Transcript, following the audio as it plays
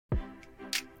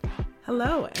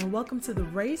Hello, and welcome to the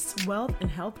Race, Wealth, and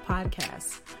Health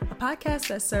Podcast, a podcast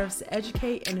that serves to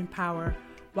educate and empower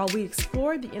while we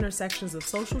explore the intersections of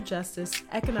social justice,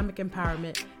 economic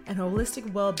empowerment, and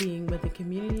holistic well-being within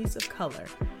communities of color.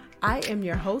 I am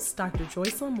your host, Dr.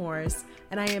 Joycelyn Morris,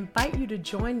 and I invite you to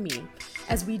join me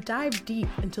as we dive deep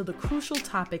into the crucial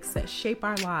topics that shape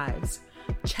our lives,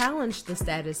 challenge the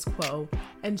status quo,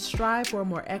 and strive for a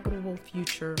more equitable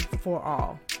future for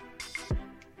all.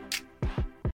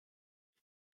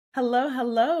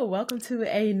 Hello. Welcome to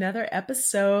another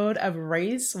episode of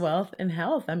Race, Wealth, and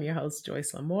Health. I'm your host,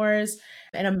 Joycelyn Morris,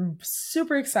 and I'm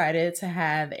super excited to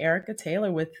have Ericka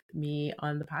Taylor with me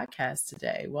on the podcast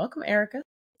today. Welcome, Ericka.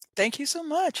 Thank you so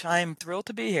much. I'm thrilled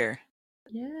to be here.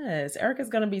 Yes, Ericka's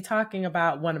going to be talking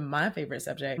about one of my favorite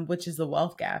subjects, which is the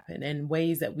wealth gap and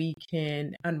ways that we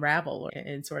can unravel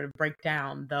and sort of break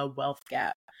down the wealth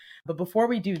gap. But before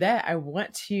we do that, I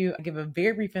want to give a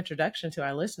very brief introduction to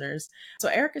our listeners. So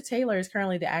Ericka Taylor is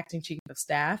currently the acting chief of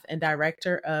staff and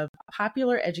director of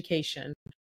popular education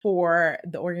for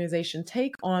the organization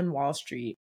Take on Wall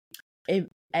Street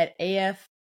at AFREF,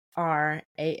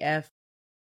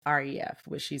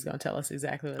 which she's going to tell us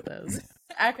exactly what those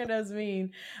acronyms mean.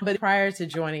 But prior to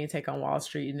joining Take on Wall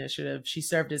Street initiative, she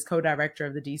served as co-director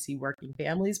of the DC Working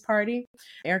Families Party.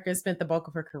 Ericka spent the bulk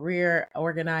of her career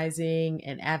organizing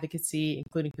and advocacy,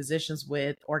 including positions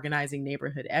with Organizing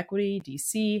Neighborhood Equity,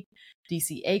 DC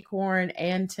ACORN,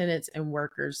 and Tenants and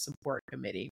Workers Support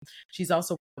Committee. She's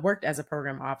also worked as a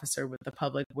program officer with the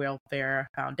Public Welfare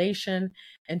Foundation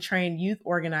and trained youth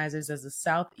organizers as a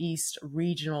Southeast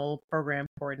Regional Program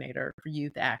Coordinator for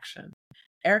Youth Action.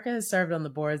 Ericka has served on the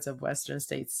boards of Western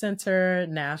States Center,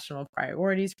 National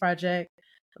Priorities Project,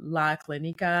 La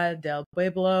Clínica del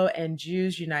Pueblo, and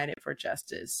Jews United for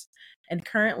Justice. And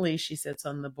currently she sits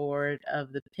on the board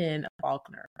of the Penn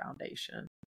Faulkner Foundation.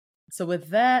 So with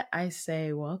that, I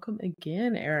say welcome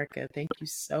again, Ericka. Thank you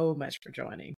so much for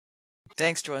joining.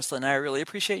 Thanks, Joycelyn. I really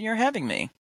appreciate your having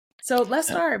me. So let's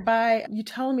start by you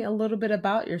telling me a little bit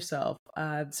about yourself.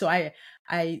 So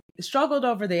I struggled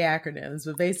over the acronyms,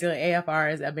 but basically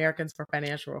AFR is Americans for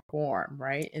Financial Reform,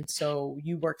 right? And so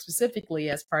you work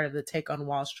specifically as part of the Take on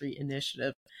Wall Street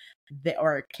initiative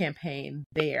or campaign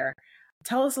there.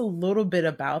 Tell us a little bit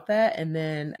about that and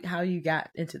then how you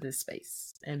got into this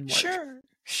space and work.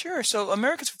 Sure. So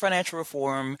Americans for Financial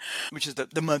Reform, which is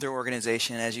the mother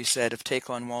organization, as you said, of Take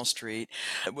on Wall Street,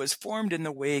 was formed in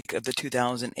the wake of the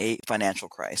 2008 financial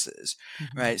crisis,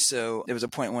 right? So there was a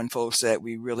point when folks said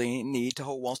we really need to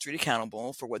hold Wall Street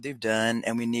accountable for what they've done,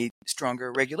 and we need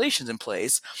stronger regulations in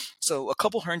place. So a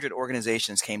couple hundred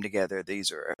organizations came together.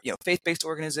 These are, faith-based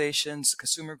organizations,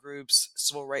 consumer groups,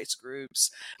 civil rights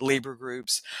groups, labor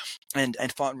groups, and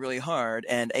fought really hard.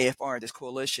 And AFR, this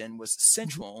coalition, was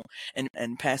central in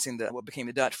passing what became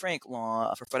the Dodd-Frank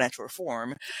law for financial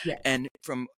reform, and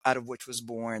from out of which was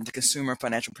born the Consumer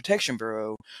Financial Protection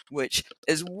Bureau, which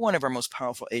is one of our most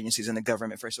powerful agencies in the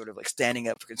government for sort of like standing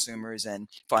up for consumers and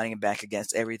fighting back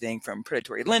against everything from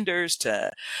predatory lenders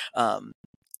to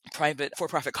private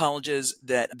for-profit colleges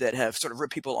that have sort of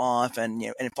ripped people off and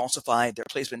falsified their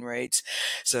placement rates.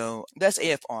 So that's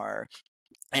AFR.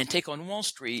 And Take on Wall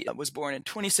Street was born in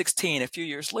 2016, a few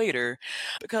years later,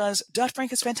 because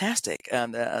Dodd-Frank is fantastic.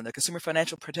 The Consumer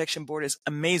Financial Protection Board is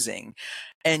amazing,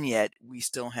 and yet we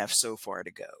still have so far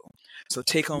to go. So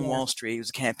Take on Wall Street was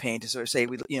a campaign to sort of say,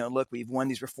 look, we've won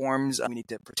these reforms. We need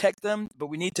to protect them, but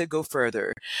we need to go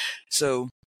further. So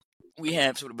we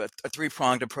have sort of a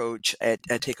three-pronged approach at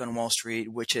Take on Wall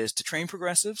Street, which is to train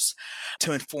progressives,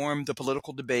 to inform the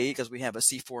political debate, because we have a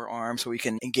C4 arm so we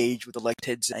can engage with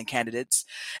electeds and candidates,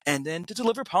 and then to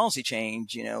deliver policy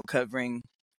change, covering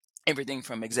everything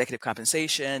from executive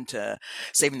compensation to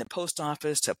saving the post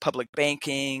office to public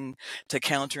banking to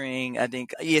countering, I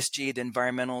think, ESG, the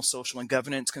environmental, social, and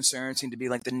governance concerns seem to be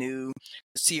like the new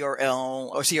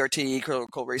CRL or CRT,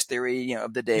 critical race theory,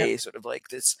 of the day, sort of like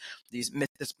these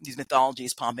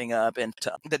mythologies popping up and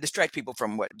that distract people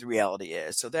from what the reality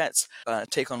is. So that's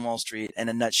Take on Wall Street in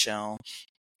a nutshell.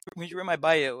 When you read my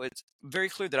bio, it's very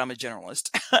clear that I'm a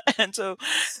generalist. And so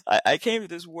I came to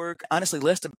this work, honestly,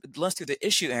 less through the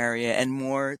issue area and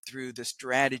more through the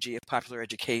strategy of popular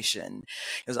education,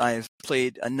 because I've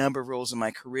played a number of roles in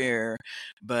my career,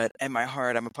 but at my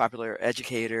heart, I'm a popular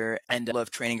educator and I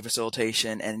love training and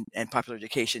facilitation and popular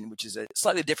education, which is a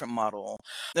slightly different model.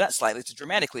 Not slightly, it's a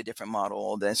dramatically different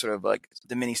model than sort of like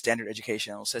the mini standard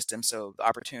educational system. So the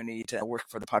opportunity to work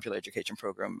for the popular education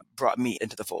program brought me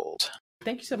into the fold.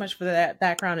 Thank you so much for that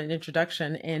background and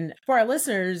introduction. And for our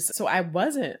listeners, so I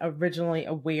wasn't originally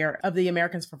aware of the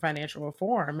Americans for Financial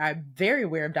Reform. I'm very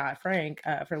aware of Dodd-Frank.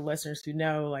 For listeners who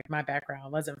know, like my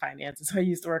background was in finance. So I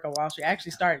used to work on Wall Street. I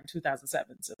actually started in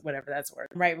 2007, so whatever that's worth,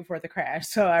 right before the crash.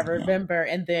 So I remember,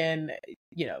 and then,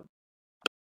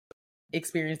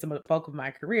 experienced the bulk of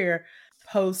my career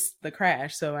post the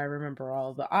crash. So I remember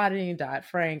all the auditing,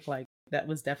 Dodd-Frank, like that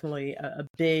was definitely a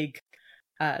big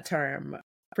term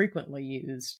frequently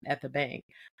used at the bank,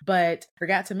 but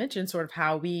forgot to mention sort of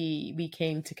how we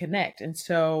came to connect. And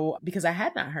so, because I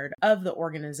had not heard of the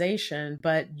organization,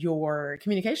 but your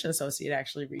communication associate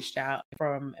actually reached out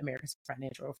from Americans for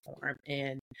Financial Reform,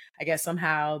 and I guess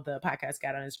somehow the podcast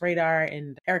got on his radar,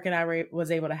 and Eric and I was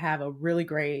able to have a really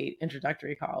great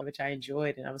introductory call, which I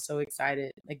enjoyed, and I was so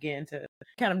excited again to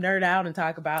kind of nerd out and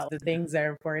talk about the things that are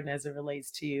important as it relates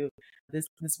to this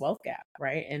wealth gap,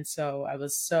 right? And so I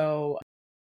was so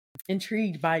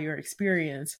intrigued by your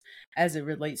experience as it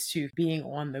relates to being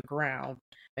on the ground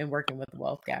and working with the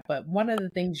wealth gap. But one of the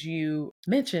things you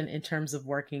mentioned in terms of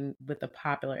working with the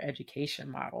popular education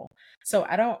model. So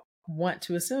I don't want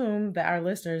to assume that our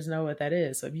listeners know what that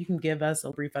is. So if you can give us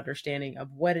a brief understanding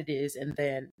of what it is, and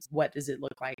then what does it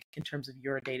look like in terms of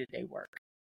your day-to-day work?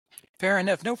 Fair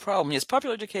enough, no problem. Yes,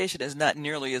 popular education is not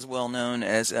nearly as well known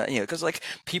as, because like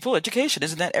people education,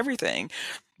 isn't that everything?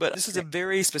 But this is a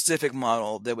very specific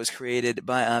model that was created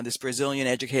by this Brazilian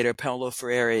educator, Paulo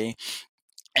Freire.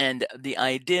 And the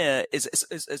idea is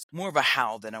more of a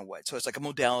how than a what. So it's like a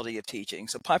modality of teaching.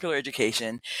 So popular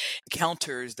education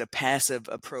counters the passive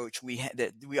approach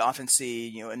that we often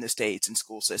see, in the States and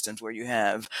school systems, where you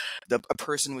have a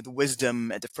person with wisdom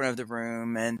at the front of the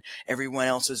room, and everyone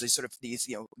else is sort of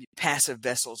these, passive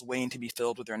vessels waiting to be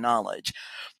filled with their knowledge.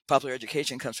 Popular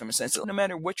education comes from a sense that no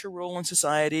matter what your role in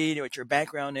society, what your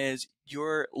background is,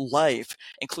 your life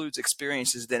includes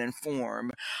experiences that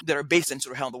are based on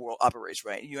sort of how the world operates,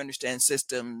 right? You understand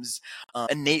systems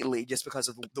innately just because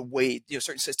of the way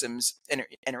certain systems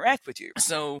interact with you.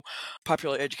 So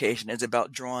popular education is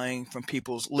about drawing from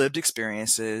people's lived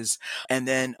experiences, and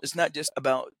then it's not just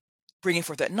about bringing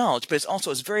forth that knowledge, but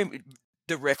it's very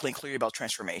directly and clearly about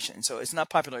transformation. So it's not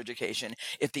popular education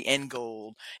if the end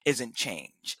goal isn't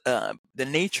change. The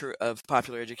nature of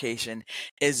popular education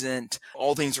isn't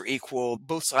all things are equal.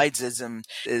 Both sidesism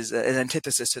is an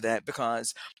antithesis to that,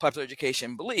 because popular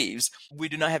education believes we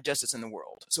do not have justice in the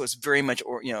world. So it's very much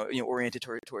oriented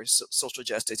towards social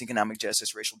justice, economic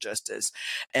justice, racial justice,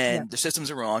 and the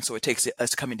systems are wrong. So it takes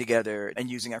us coming together and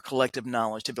using our collective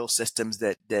knowledge to build systems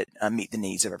that meet the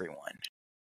needs of everyone.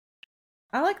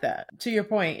 I like that. To your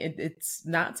point, it's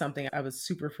not something I was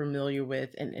super familiar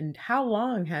with. And how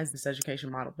long has this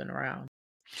education model been around?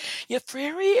 Yeah,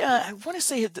 Freire, I want to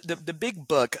say the big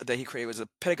book that he created was A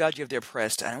Pedagogy of the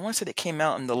Oppressed. And I want to say that came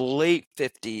out in the late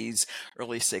 50s,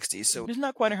 early 60s. So it's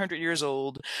not quite 100 years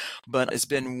old, but it's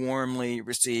been warmly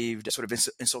received sort of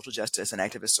in social justice and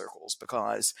activist circles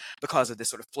because of this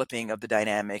sort of flipping of the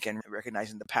dynamic and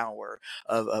recognizing the power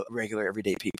of regular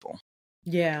everyday people.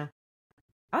 Yeah.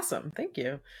 Awesome. Thank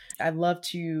you. I'd love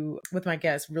to, with my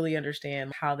guests, really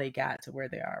understand how they got to where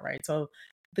they are, right? So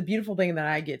the beautiful thing that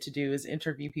I get to do is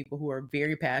interview people who are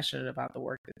very passionate about the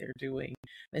work that they're doing.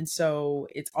 And so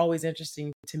it's always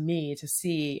interesting to me to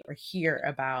see or hear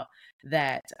about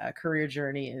that career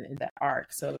journey and that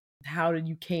arc. So how did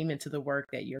you came into the work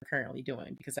that you're currently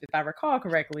doing? Because if I recall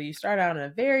correctly, you started out on a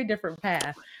very different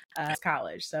path as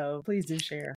college. So please do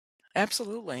share.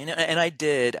 Absolutely, and I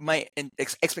did. My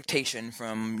expectation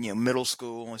from middle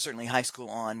school and certainly high school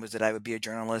on was that I would be a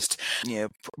journalist,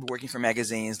 working for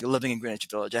magazines, living in Greenwich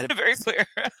Village. I had a very clear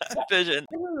vision.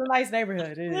 It was a nice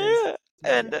neighborhood. It is.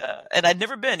 Yeah. And I'd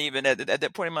never been even at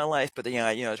that point in my life, but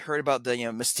I heard about the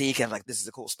mystique, and I'm like, this is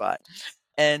a cool spot.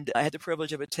 And I had the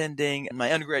privilege of attending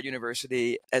my undergrad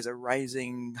university as a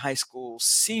rising high school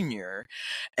senior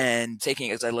and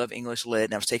taking, as I love English lit,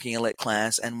 and I was taking a lit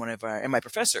class, and my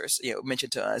professors,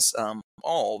 mentioned to us,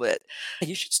 all that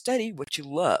you should study what you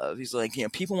love. He's like,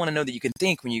 people want to know that you can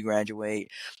think when you graduate.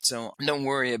 So don't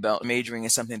worry about majoring in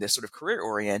something that's sort of career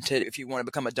oriented. If you want to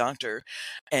become a doctor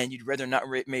and you'd rather not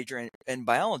major in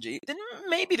biology, then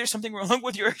maybe there's something wrong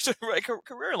with your sort of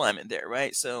career alignment there,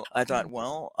 right? So I thought,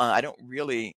 well, I don't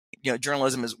really,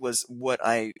 journalism was what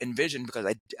I envisioned,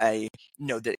 because I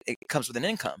know that it comes with an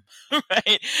income,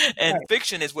 right? And Right.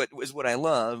 fiction is what I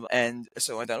love. And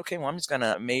so I thought, okay, well, I'm just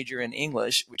gonna major in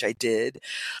English, which I did,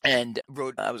 and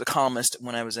wrote. I was a columnist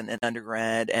when I was in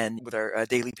undergrad, and with our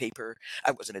daily paper,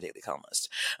 I wasn't a daily columnist.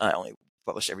 I only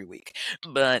published every week,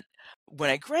 but when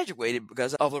I graduated,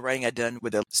 because all the writing I'd done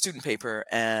with a student paper,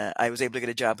 I was able to get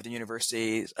a job with the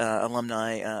university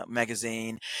alumni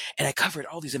magazine, and I covered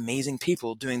all these amazing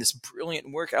people doing this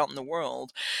brilliant work out in the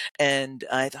world. And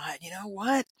I thought, you know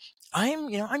what? I'm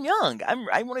young.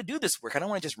 I want to do this work. I don't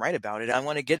want to just write about it. I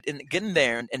want to get in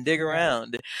there and dig Right.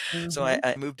 around. So Mm-hmm.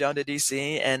 I moved down to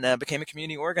DC and became a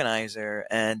community organizer.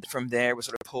 And from there, was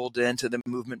sort of pulled into the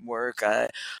movement work. I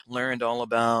learned all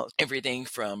about everything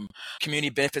from community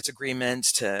benefits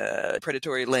agreements to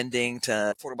predatory lending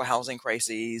to affordable housing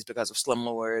crises because of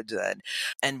slumlords,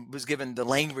 and was given the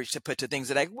language to put to things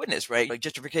that I witnessed, right? Like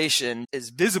gentrification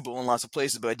is visible in lots of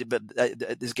places, but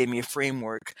this gave me a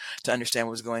framework to understand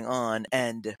what was going on.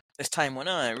 And as time went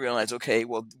on, I realized, okay,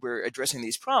 well, we're addressing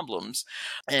these problems.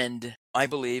 And I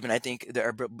believe, and I think that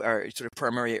our sort of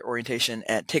primary orientation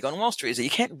at Take on Wall Street is that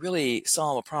you can't really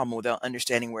solve a problem without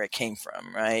understanding where it came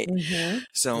from, right? Mm-hmm.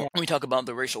 So Yeah. when we talk about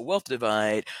the racial wealth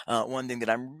divide, one thing that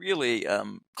I'm really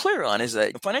clear on is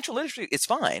that financial literacy is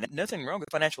fine. Nothing wrong with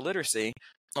financial literacy.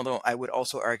 Although I would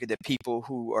also argue that people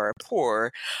who are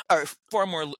poor are far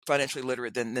more financially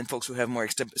literate than folks who have more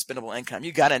expendable income.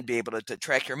 You got to be able to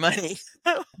track your money.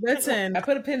 Listen, I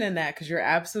put a pin in that because you're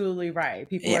absolutely right.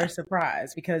 People Yeah, are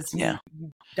surprised because yeah,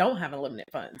 you don't have a limited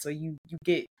fund. So you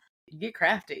get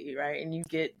crafty, right? And you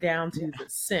get down to the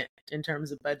cent in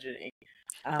terms of budgeting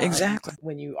exactly.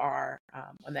 when you are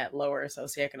on that lower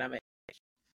socioeconomic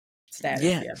status.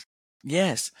 Yeah. Yeah.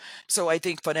 Yes. So I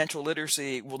think financial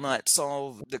literacy will not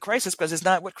solve the crisis because it's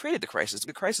not what created the crisis.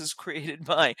 The crisis is created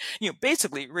by,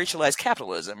 basically racialized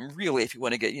capitalism, really, if you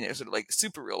want to get, sort of like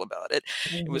super real about it.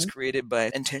 It was Mm-hmm. created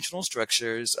by intentional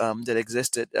structures that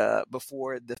existed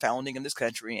before the founding of this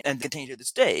country and continue to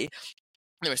this day.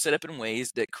 They were set up in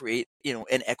ways that create,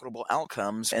 inequitable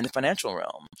outcomes in the financial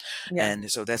realm. Yeah. And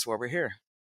so that's why we're here.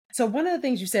 So one of the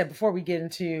things you said before we get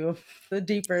into the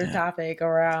deeper Yeah. topic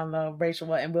around the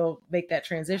racial, and we'll make that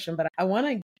transition, but I want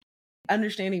to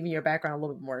understand even your background a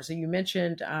little bit more. So you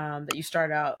mentioned that you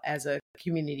started out as a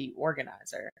community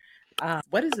organizer.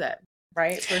 What is that,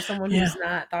 right? For someone Yeah. who's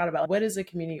not thought about what is a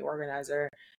community organizer,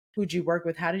 who'd you work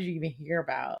with? How did you even hear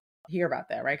about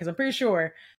that, right? Because I'm pretty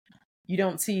sure you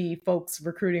don't see folks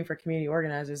recruiting for community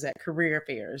organizers at career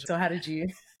fairs. So how did you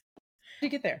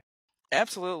get there?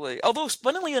 Absolutely. Although,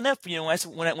 funnily enough,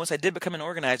 once I did become an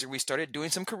organizer, we started doing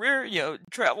some career,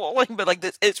 travel. But like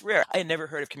this, it's rare. I had never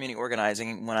heard of community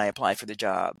organizing when I applied for the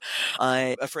job.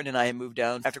 A friend and I had moved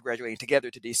down after graduating together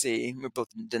to DC. We both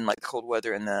didn't like the cold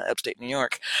weather in the upstate New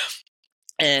York.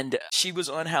 And she was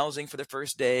on housing for the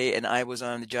first day, and I was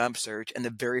on the job search. And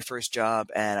the very first job,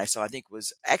 and I saw, I think,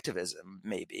 was activism,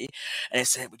 maybe. And I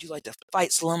said, "Would you like to fight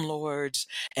slumlords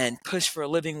and push for a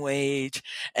living wage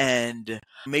and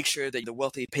make sure that the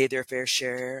wealthy pay their fair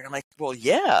share?" And I'm like, "Well,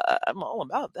 yeah, I'm all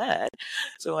about that."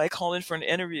 So I called in for an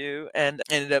interview and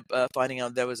ended up finding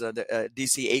out that was the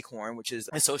DC ACORN, which is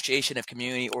Association of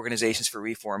Community Organizations for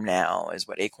Reform Now, is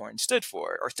what ACORN stood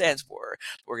for or stands for.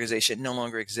 Organization no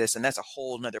longer exists, and that's a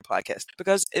whole nother podcast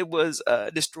because it was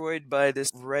destroyed by this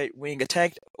right-wing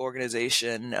attack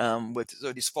organization with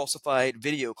these falsified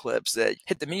video clips that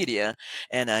hit the media.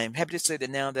 And I'm happy to say that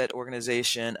now that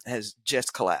organization has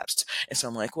just collapsed. And so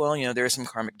I'm like, well, there is some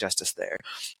karmic justice there.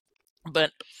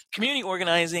 But community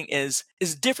organizing is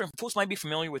different. Folks might be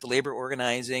familiar with labor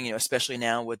organizing, especially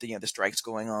now with the strikes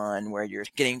going on, where you're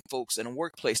getting folks in a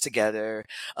workplace together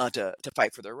to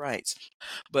fight for their rights.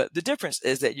 But the difference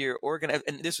is that you're organized,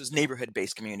 and this was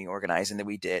neighborhood-based community organizing that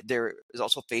we did. There is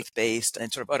also faith-based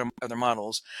and sort of other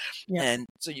models. Yeah. And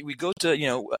so we go to,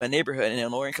 a neighborhood, a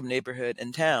lower income neighborhood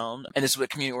in town. And this is what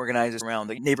community organizers around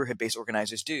the neighborhood-based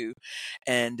organizers do.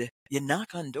 And you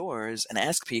knock on doors and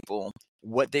ask people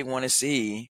what they want to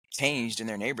see changed in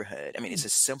their neighborhood. I mean, it's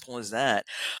as simple as that.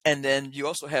 And then you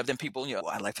also have them people,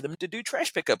 I'd like for them to do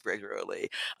trash pickup regularly.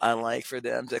 I like for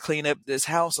them to clean up this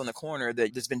house on the corner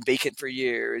that's been vacant for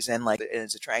years and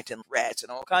it's attracting rats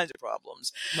and all kinds of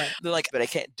problems. Right. They're like, but I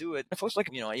can't do it. And folks are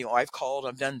like, I've called,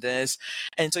 I've done this.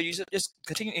 And so you just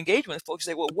continue engagement with folks.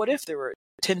 Say, well, what if there were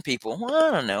 10 people? Well,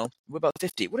 I don't know. What about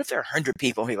 50? What if there are 100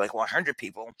 people? You're like, well, 100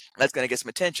 people, that's going to get some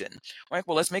attention. All right,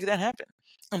 well, let's make that happen.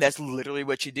 And that's literally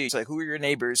what you do. It's like, who are your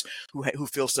neighbors who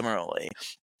feel similarly?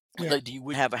 Yeah. Like, do you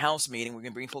have a house meeting? We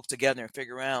can bring folks together and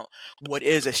figure out what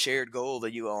is a shared goal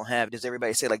that you all have. Does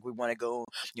everybody say, like, we want to go,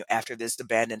 after this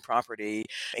abandoned property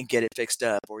and get it fixed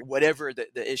up, or whatever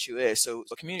the issue is? So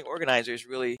community organizers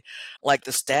really like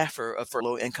the staffer for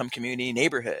low income community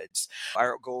neighborhoods.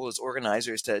 Our goal as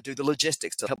organizers to do the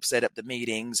logistics, to help set up the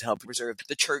meetings, help reserve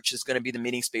the church is going to be the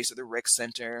meeting space of the rec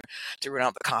center, to run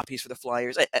out the copies for the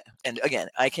flyers. And again,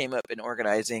 I came up in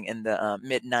organizing in the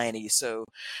mid 90s, so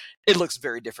it looks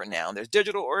very different different now. There's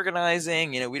digital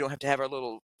organizing. We don't have to have our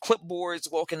little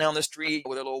clipboards walking down the street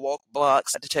with our little walk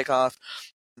blocks to check off,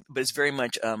 but it's very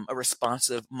much a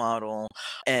responsive model.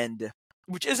 And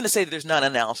which isn't to say that there's not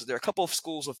analysis. There are a couple of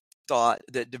schools of thought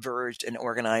that diverged in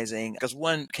organizing, because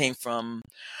one came from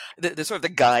the sort of the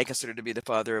guy considered to be the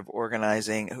father of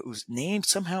organizing, whose name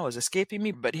somehow is escaping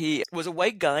me, but he was a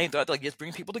white guy and thought, like, just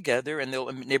bring people together and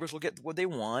neighbors will get what they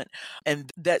want. And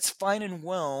that's fine and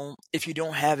well if you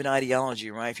don't have an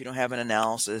ideology, right? If you don't have an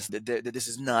analysis that this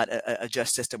is not a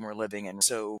just system we're living in.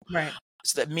 So Right.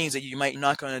 So that means that you might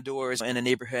knock on the doors in a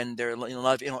neighborhood and there are a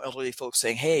lot of elderly folks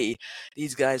saying, hey,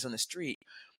 these guys on the street,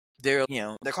 they're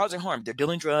causing harm. They're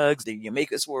dealing drugs. They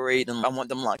make us worried, and I want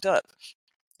them locked up.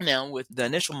 Now, with the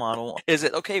initial model, is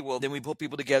it okay? Well, then we put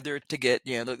people together to get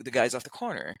the guys off the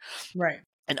corner. Right.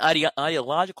 An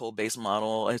ideological based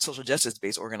model, a social justice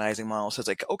based organizing model says,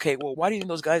 like, okay, well, why do you think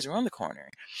those guys are on the corner?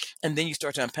 And then you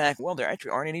start to unpack, well, there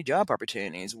actually aren't any job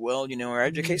opportunities. Well, our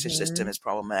education system is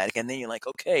problematic. And then you're like,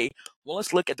 okay, well,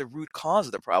 let's look at the root cause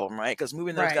of the problem, right? Because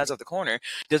moving those guys off the corner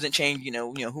doesn't change,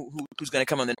 who's going to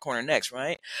come on the corner next,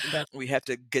 right? We have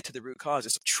to get to the root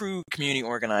causes. True community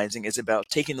organizing is about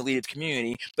taking the lead of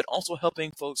community, but also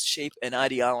helping folks shape an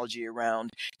ideology around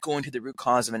going to the root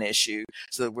cause of an issue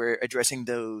so that we're addressing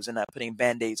those and not putting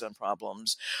Band-Aids on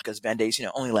problems, because Band-Aids,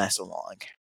 only last so long.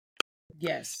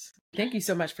 Yes. Thank you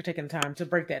so much for taking the time to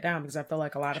break that down, because I feel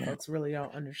like a lot of folks really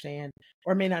don't understand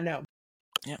or may not know.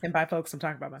 Yeah. And by folks, I'm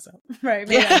talking about myself, right?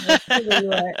 Really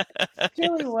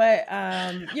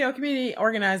what community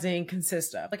organizing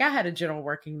consists of. Like, I had a general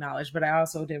working knowledge, but I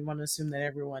also didn't want to assume that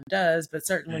everyone does. But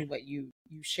certainly what you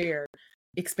shared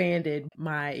expanded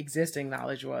my existing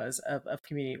knowledge of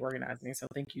community organizing. So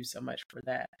thank you so much for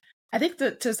that. I think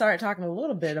to start talking a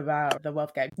little bit about the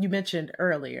wealth gap, you mentioned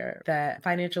earlier that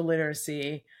financial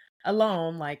literacy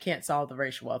alone can't solve the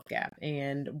racial wealth gap.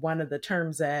 And one of the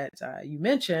terms that you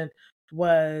mentioned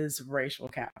was racial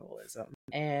capitalism.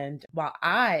 And while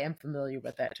I am familiar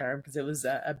with that term, because it was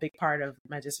a big part of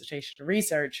my dissertation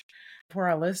research, for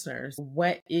our listeners,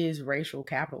 what is racial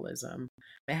capitalism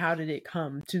and how did it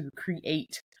come to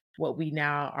create what we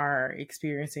now are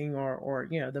experiencing, or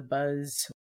the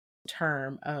buzz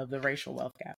term of the racial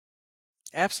wealth gap?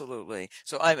 Absolutely.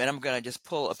 So I'm going to just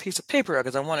pull a piece of paper out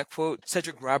because I want to quote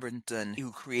Cedric Robinson,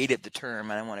 who created the term,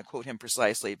 and I want to quote him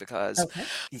precisely because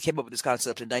he came up with this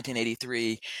concept in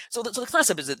 1983. So the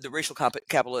concept is that the racial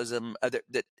capitalism,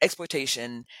 that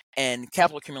exploitation and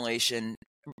capital accumulation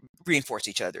reinforce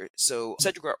each other. So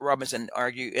Cedric Robinson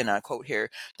argued, and I quote here,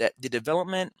 that the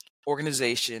development,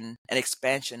 organization, and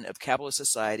expansion of capitalist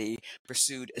society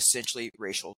pursued essentially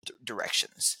racial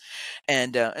directions.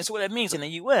 And so what that means in the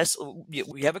U.S.,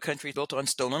 we have a country built on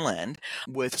stolen land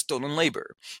with stolen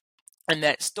labor. And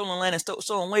that stolen land and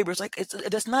stolen labor is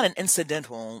that's not an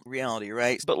incidental reality,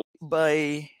 right? But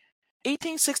by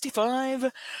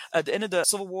 1865, at the end of the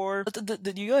Civil War,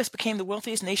 the U.S. became the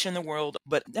wealthiest nation in the world,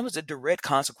 but that was a direct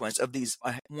consequence of these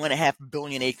 1.5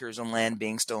 billion acres of land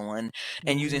being stolen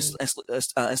and using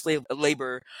enslaved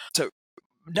labor to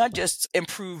not just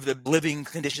improve the living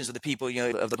conditions of the people,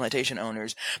 of the plantation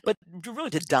owners, but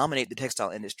really to dominate the textile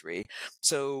industry.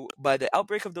 So by the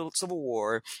outbreak of the Civil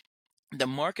War, the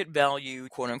market value,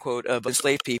 quote unquote, of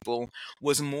enslaved people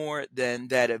was more than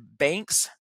that of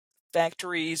banks,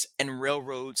 factories, and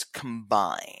railroads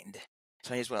combined.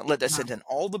 So I just want to let that sink in.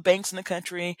 All the banks in the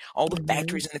country, all the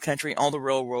factories in the country, all the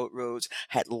railroads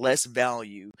had less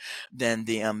value than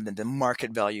the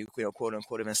market value, quote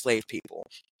unquote, of enslaved people.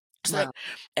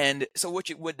 And so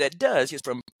what that does is,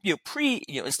 from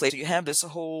enslaved, you have this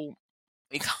whole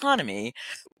economy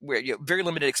where you have very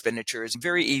limited expenditures,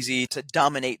 very easy to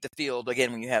dominate the field,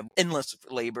 again, when you have endless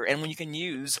labor and when you can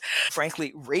use,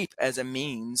 frankly, rape as a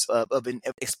means of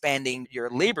expanding your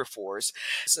labor force.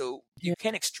 So you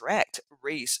can extract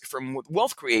race from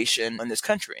wealth creation in this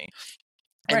country.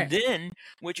 And then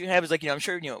what you have is I'm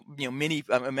sure, many,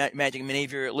 I'm imagining many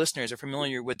of your listeners are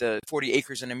familiar with the 40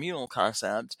 acres and a mule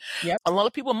concept. A lot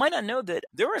of people might not know that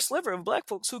there were a sliver of Black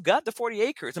folks who got the 40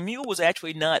 acres. A mule was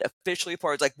actually not officially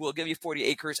part. It's we'll give you 40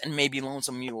 acres and maybe loan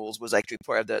some mules was actually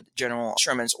part of the General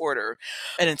Sherman's order.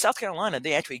 And in South Carolina,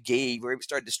 they actually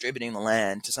started distributing the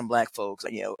land to some Black folks,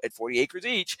 at 40 acres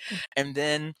each. And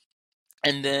then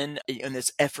in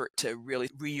this effort to really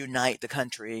reunite the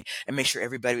country and make sure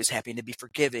everybody was happy and to be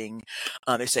forgiving,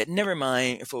 they said, never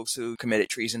mind folks who committed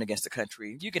treason against the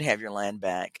country. You can have your land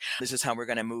back. This is how we're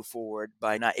going to move forward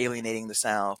by not alienating the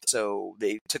South. So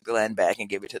they took the land back and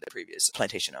gave it to the previous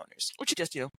plantation owners, which is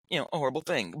just, a horrible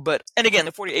thing. But, and again,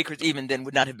 the 40 acres even then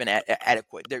would not have been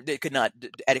adequate. They could not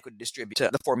adequately distribute to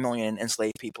the 4 million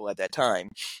enslaved people at that time.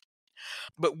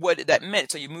 But what that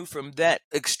meant, so you move from that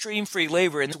extreme free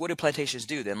labor, and what do plantations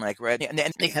do then? Like, right? And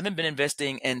they haven't been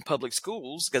investing in public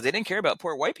schools because they didn't care about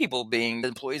poor white people being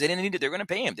employees. They didn't need it. They're going to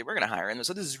pay them. They were going to hire them.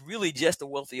 So this is really just the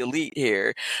wealthy elite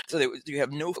here. So you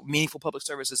have no meaningful public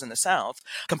services in the South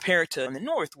compared to in the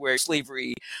North, where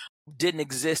slavery didn't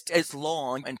exist as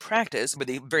long in practice, but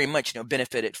they very much,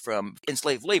 benefited from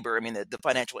enslaved labor. I mean, the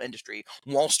financial industry,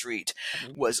 Wall Street,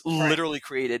 was literally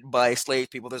created by slave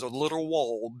people. There's a literal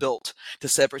wall built to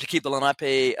keep the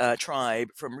Lenape tribe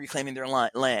from reclaiming their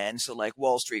land. So, like,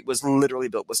 Wall Street was literally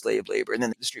built with slave labor, and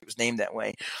then the street was named that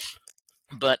way.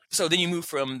 But so then you move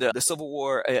from the Civil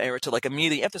War era to, like,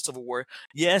 immediately after the Civil War.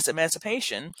 Yes,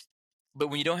 emancipation. But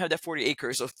when you don't have that 40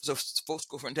 acres, so folks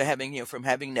go from from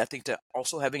having nothing to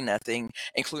also having nothing,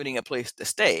 including a place to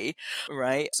stay,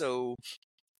 right? So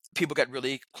people got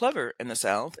really clever in the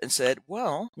South and said,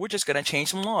 well, we're just going to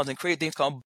change some laws and create things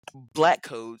called black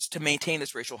codes to maintain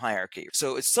this racial hierarchy.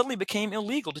 So it suddenly became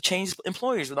illegal to change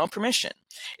employers without permission.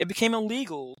 It became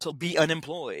illegal to be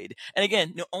unemployed. And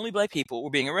again, only black people were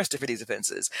being arrested for these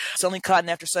offenses. Selling cotton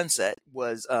after sunset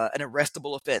was an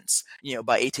arrestable offense,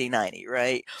 by 1890,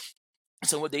 right?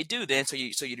 So what they do then, so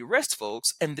you'd arrest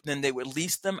folks, and then they would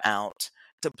lease them out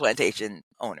to plantation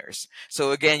owners.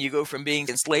 So again, you go from being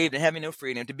enslaved and having no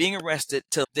freedom to being arrested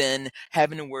to then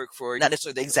having to work for not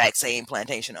necessarily the exact same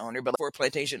plantation owner, but for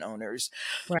plantation owners.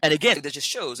 Right. And again, that just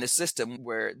shows in a system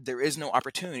where there is no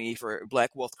opportunity for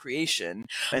black wealth creation,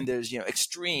 and there's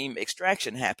extreme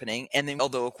extraction happening. And then,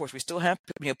 although of course we still have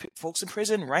folks in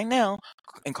prison right now,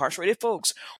 incarcerated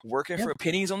folks working for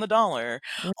pennies on the dollar,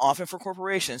 often for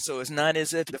corporations. So it's not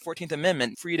as if the 14th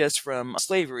Amendment freed us from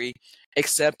slavery,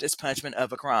 except as punishment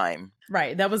of a crime.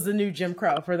 Right. That was the new Jim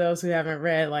Crow. For those who haven't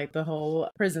read, like, the whole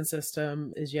prison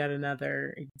system is yet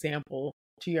another example,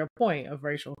 to your point, of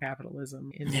racial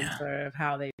capitalism in sort of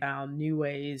how they found new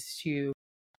ways to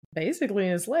basically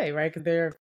enslave, right? Because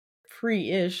they're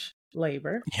free-ish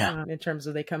labor in terms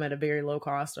of they come at a very low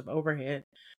cost of overhead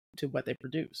to what they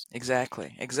produce.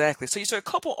 Exactly. So you sort of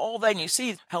couple all that and you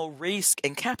see how race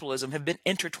and capitalism have been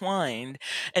intertwined.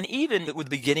 And even with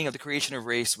the beginning of the creation of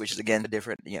race, which is again a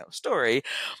different story,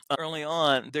 early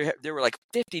on there were like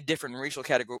 50 different racial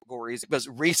categories because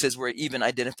races were even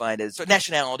identified as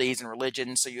nationalities and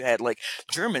religions. So you had like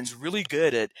Germans really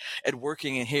good at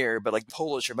working in here, but like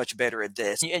Polish are much better at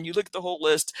this. And you look at the whole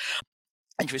list,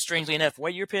 and strangely enough,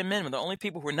 white European men were the only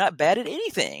people who were not bad at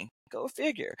anything. Go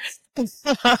figure.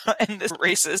 And this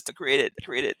racist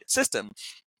created system.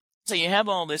 So you have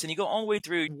all this, and you go all the way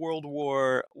through World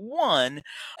War I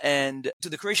and to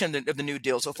the creation of the New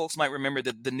Deal. So folks might remember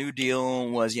that the New Deal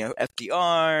was,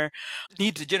 FDR,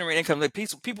 need to generate income. Like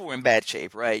people were in bad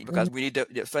shape, right? Because we need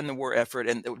to fund the war effort,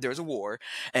 and there was a war,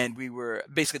 and we were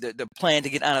basically the plan to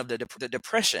get out of the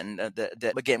depression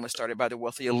that again was started by the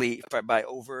wealthy elite by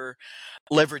over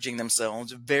leveraging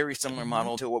themselves. Very similar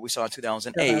model to what we saw in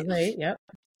 2008. Yep.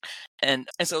 And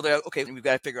so they're okay. We've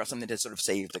got to figure out something to sort of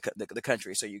save the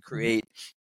country. So you create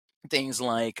things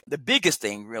like the biggest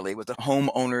thing really was the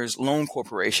Homeowners Loan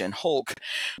Corporation, HOLC,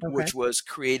 which was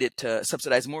created to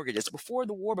subsidize mortgages. Before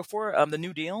the war, before the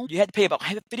New Deal, you had to pay about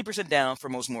 50% down for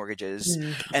most mortgages,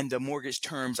 and the mortgage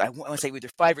terms I want to say either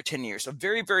 5 or 10 years. So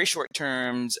very very short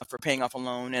terms for paying off a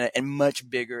loan and much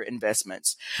bigger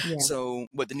investments. So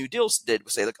what the New Deal did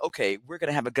was say, like, okay, we're going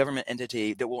to have a government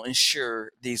entity that will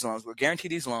insure these loans, will guarantee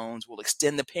these loans, will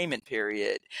extend the payment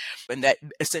period, and that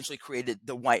essentially created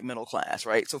the white middle class,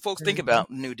 right? So folks think about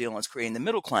New Deal as creating the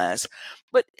middle class,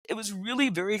 but it was really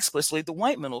very explicitly the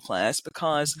white middle class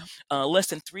because less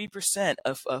than 3%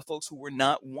 of folks who were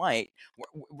not white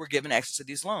were given access to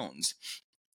these loans.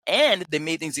 And they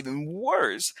made things even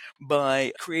worse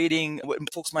by creating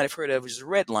what folks might have heard of as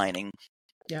redlining.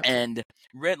 And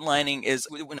redlining is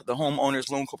when the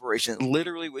Homeowners Loan Corporation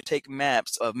literally would take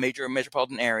maps of major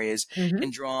metropolitan areas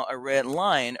and draw a red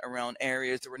line around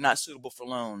areas that were not suitable for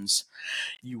loans.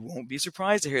 You won't be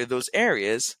surprised to hear those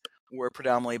areas were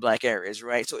predominantly black areas,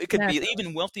 right? So it could be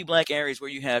even wealthy black areas where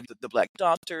you have the black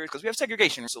doctors, because we have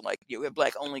segregation. So like we have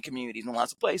black only communities in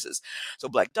lots of places. So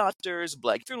black doctors,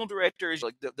 black funeral directors,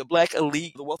 like the black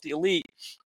elite, the wealthy elite,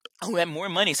 who had more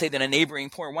money, say, than a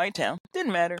neighboring poor white town.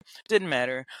 Didn't matter.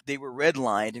 They were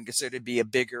redlined and considered to be a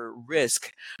bigger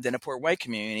risk than a poor white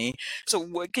community. So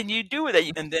what can you do with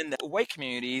that? And then the white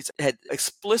communities had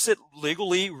explicit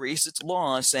legally racist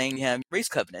laws saying you have race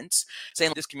covenants,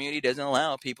 saying this community doesn't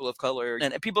allow people of color.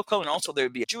 And people of color, and also there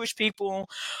would be Jewish people.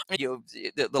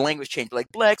 The language changed,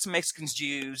 like blacks, Mexicans,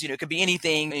 Jews. It could be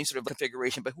anything, any sort of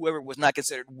configuration, but whoever was not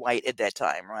considered white at that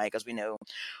time, right? Because we know.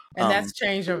 And that's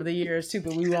changed over the years too,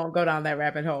 but we won't go down that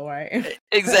rabbit hole, right?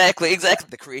 Exactly.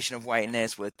 The creation of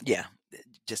whiteness with,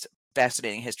 just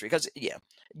fascinating history. Because,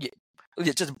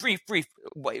 just a brief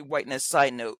whiteness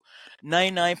side note.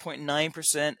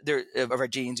 99.9% of our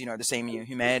genes, are the same in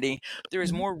humanity. There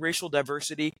is more racial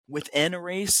diversity within a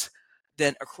race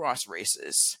than across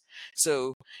races.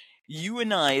 So you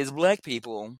and I, as Black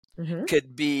people,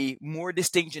 could be more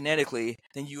distinct genetically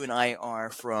than you and I are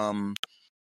from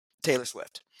Taylor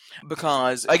Swift.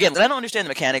 Because, again, I don't understand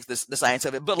the mechanics, the science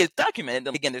of it, but it's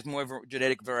documented. Again, there's more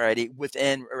genetic variety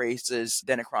within races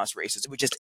than across races, which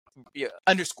just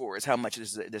underscores how much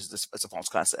this is a false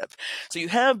concept. So you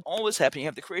have all this happening. You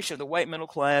have the creation of the white middle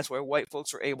class, where white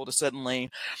folks are able to suddenly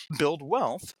build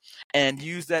wealth and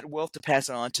use that wealth to pass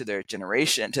it on to their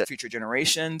generation, to future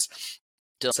generations,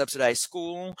 to subsidize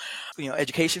school,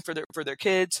 education for their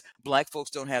kids. Black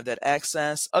folks don't have that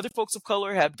access. Other folks of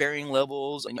color have varying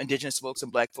levels. Indigenous folks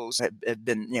and Black folks have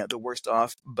been, the worst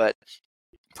off, but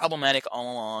problematic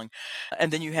all along. And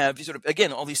then you have sort of,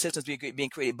 again, all these systems being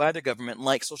created by the government,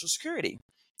 like Social Security.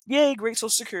 Yay, great Social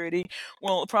Security.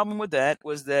 Well, the problem with that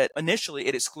was that initially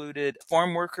it excluded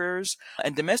farm workers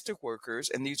and domestic workers,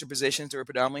 and these are positions that were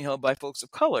predominantly held by folks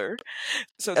of color.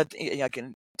 So I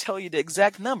can tell you the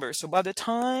exact number. So by the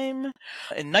time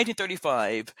in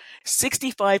 1935,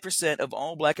 65% of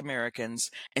all Black Americans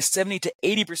and 70 to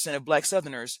 80% of Black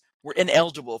Southerners were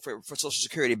ineligible for Social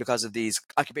Security because of these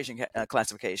occupation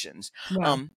classifications.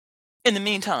 Wow. In the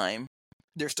meantime,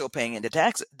 they're still paying into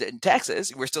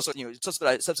taxes. We're still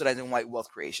subsidizing white wealth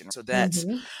creation. So that's,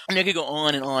 I could go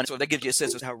on and on. So that gives you a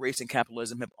sense of how race and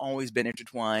capitalism have always been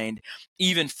intertwined,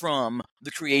 even from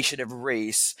the creation of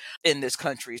race in this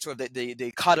country, sort of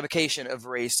the codification of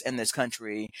race in this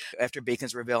country after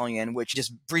Bacon's Rebellion, which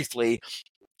just briefly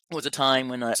was a time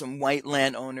when some white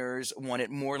landowners wanted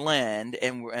more land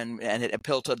and it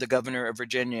appealed to the governor of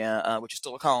Virginia, which is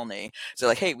still a colony. So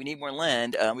like, hey, we need more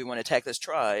land. We want to attack this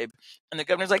tribe. And the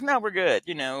governor's like, no, we're good.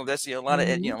 That's a lot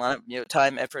of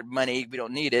time, effort, money. We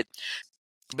don't need it.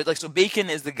 But so Bacon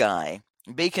is the guy.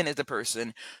 Bacon is the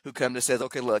person who comes and says,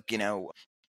 okay, look,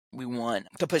 we want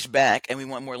to push back and we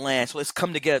want more land. So let's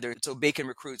come together. So Bacon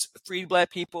recruits freed Black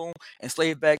people,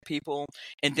 enslaved Black people,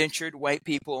 indentured white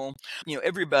people,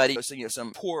 everybody, so,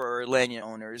 some poorer land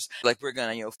owners, like we're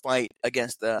going to, fight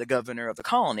against the governor of the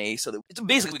colony. So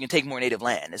basically we can take more native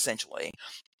land, essentially.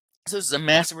 So this is a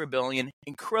massive rebellion,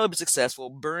 incredibly successful,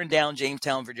 burned down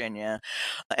Jamestown, Virginia.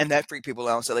 And that freaked people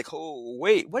out and said like, oh,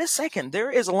 wait a second. There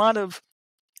is a lot of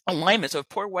alignments of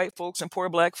poor white folks and poor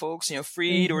Black folks,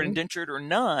 freed or indentured or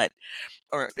not,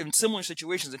 or in similar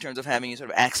situations in terms of having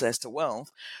sort of access to wealth.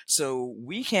 So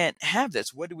we can't have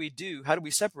this. What do we do? How do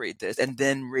we separate this? And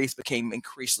then race became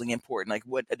increasingly important. Like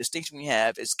what a distinction we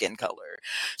have is skin color.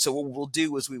 So what we'll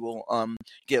do is we will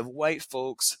give white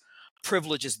folks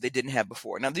privileges they didn't have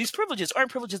before. Now, these privileges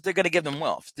aren't privileges they're going to give them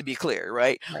wealth, to be clear,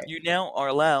 right? You now are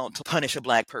allowed to punish a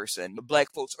Black person. But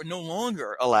Black folks are no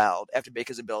longer allowed, after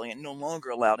Bacon's Rebellion, no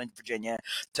longer allowed in Virginia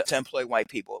to employ white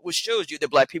people, which shows you that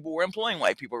Black people were employing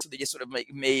white people. So they just sort of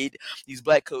made these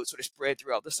Black coats sort of spread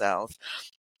throughout the South.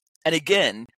 And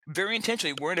again, very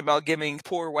intentionally weren't about giving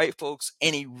poor white folks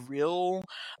any real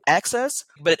access,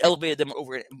 but it elevated them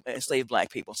over enslaved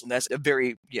Black people. So that's a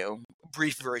very,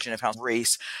 brief version of how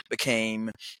race began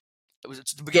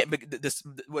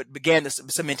this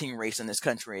cementing race in this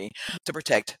country to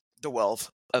protect the wealth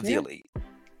of the elite.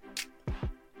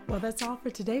 Well, that's all for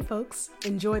today, folks.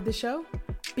 Enjoyed the show?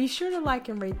 Be sure to like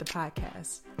and rate the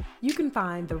podcast. You can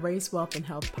find the Race, Wealth, and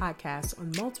Health podcast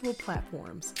on multiple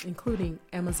platforms, including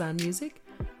Amazon Music,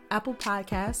 Apple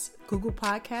Podcasts, Google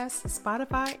Podcasts,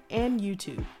 Spotify, and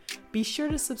YouTube. Be sure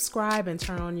to subscribe and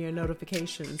turn on your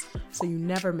notifications so you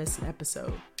never miss an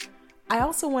episode. I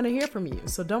also want to hear from you,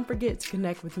 so don't forget to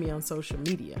connect with me on social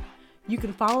media. You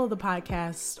can follow the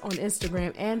podcast on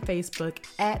Instagram and Facebook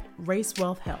at Race,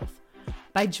 Wealth, Health.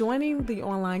 By joining the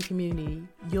online community,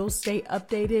 you'll stay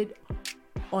updated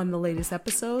on the latest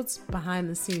episodes,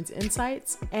 behind-the-scenes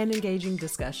insights, and engaging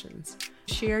discussions.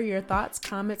 Share your thoughts,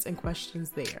 comments, and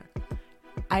questions there.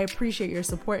 I appreciate your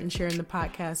support in sharing the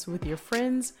podcast with your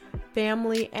friends,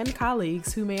 family, and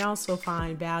colleagues who may also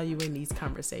find value in these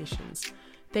conversations.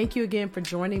 Thank you again for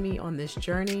joining me on this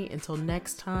journey. Until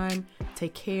next time,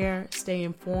 take care, stay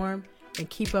informed, and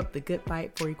keep up the good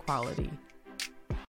fight for equality.